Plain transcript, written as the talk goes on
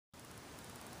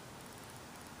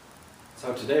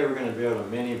So today we're going to build a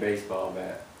mini baseball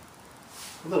bat.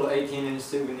 A little 18-inch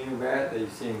souvenir bat that you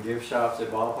see in gift shops at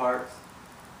ballparks.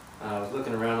 I was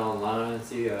looking around online and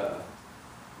see if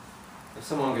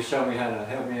someone could show me how to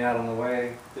help me out on the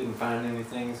way. Didn't find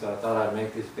anything, so I thought I'd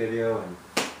make this video and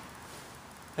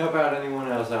help out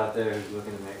anyone else out there who's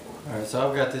looking to make one. Alright, so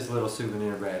I've got this little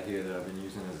souvenir bat here that I've been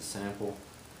using as a sample.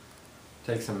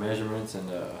 Take some measurements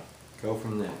and go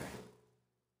from there.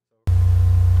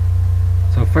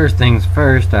 So first things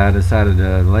first, I decided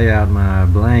to lay out my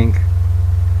blank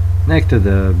next to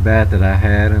the bat that I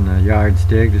had and a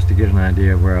yardstick just to get an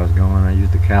idea of where I was going. I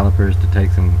used the calipers to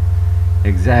take some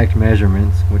exact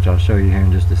measurements, which I'll show you here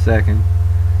in just a second.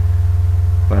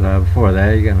 But before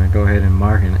that, you're going to go ahead and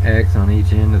mark an X on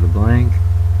each end of the blank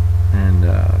and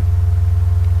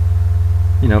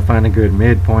you know, find a good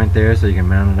midpoint there so you can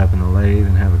mount it up in the lathe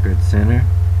and have a good center.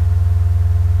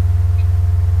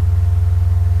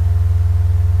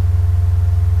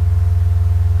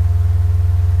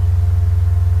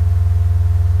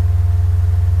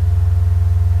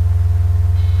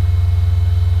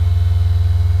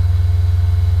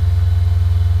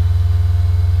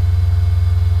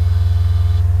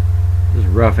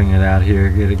 Roughing it out here,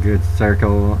 get a good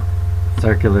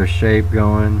circular shape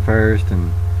going first,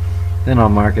 and then I'll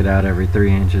mark it out every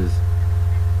 3 inches.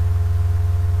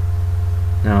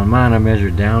 Now in mine I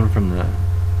measured down from the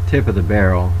tip of the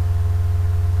barrel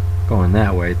going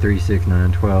that way, 3, 6,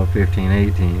 9, 12, 15,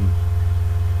 18.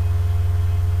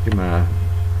 Get my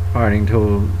parting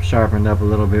tool sharpened up a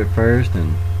little bit first,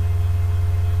 and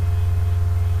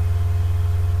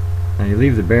now you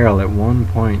leave the barrel at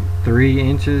 1.3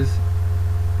 inches.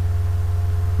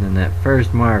 Then that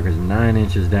first mark is 9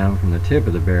 inches down from the tip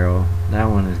of the barrel. That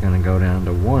one is going to go down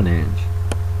to 1 inch.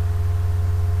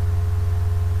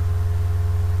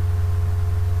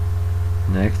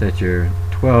 Next, at your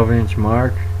 12-inch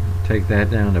mark, take that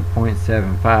down to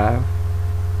 0.75.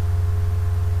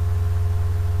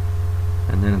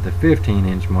 And then at the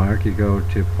 15-inch mark, you go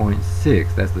to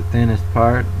 0.6. That's the thinnest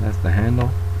part. That's the handle.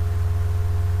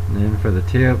 And then for the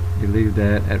tip, you leave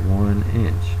that at 1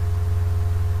 inch.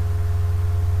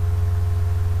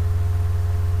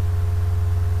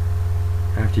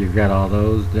 After you've got all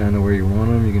those down to where you want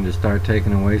them, you can just start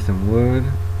taking away some wood.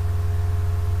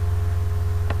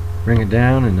 Bring it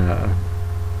down, and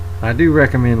I do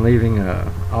recommend leaving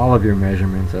all of your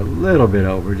measurements a little bit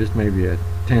over, just maybe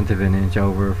 1/10 of an inch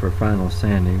over for final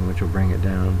sanding, which will bring it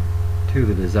down to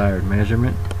the desired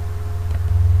measurement.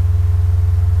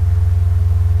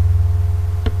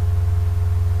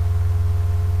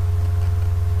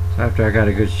 So after I got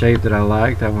a good shape that I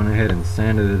liked, I went ahead and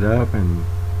sanded it up and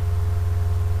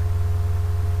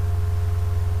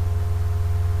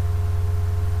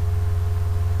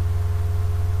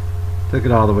took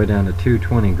it all the way down to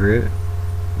 220 grit.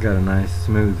 Got a nice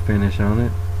smooth finish on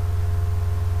it.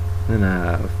 Then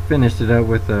I finished it up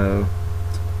with a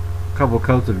couple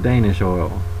coats of Danish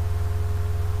oil.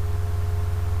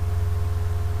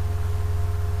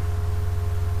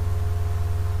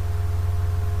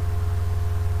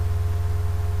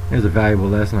 Here's a valuable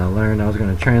lesson I learned. I was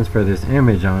going to transfer this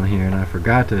image on here and I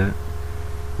forgot to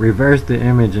reverse the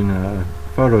image in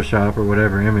Photoshop or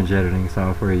whatever image editing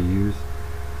software you use.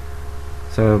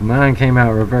 So mine came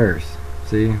out reverse,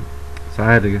 see? So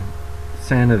I had to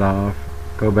sand it off,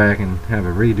 go back and have a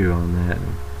redo on that.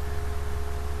 And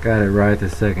got it right the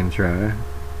second try.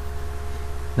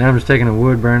 Now I'm just taking a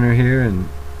wood burner here and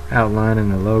outlining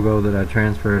the logo that I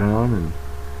transferred on, and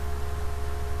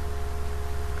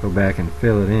go back and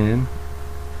fill it in.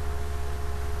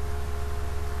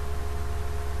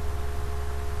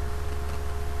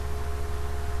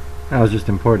 That was just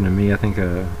important to me. I think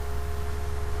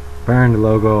burned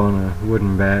logo on a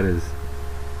wooden bat is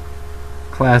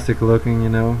classic looking, you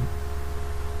know.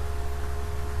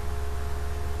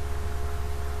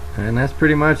 And that's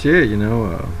pretty much it, you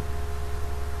know.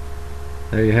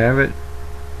 There you have it.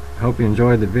 Hope you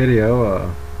enjoyed the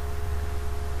video.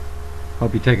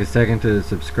 Hope you take a second to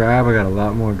subscribe. I got a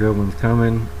lot more good ones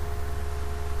coming.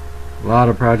 A lot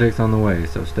of projects on the way,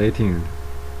 so stay tuned.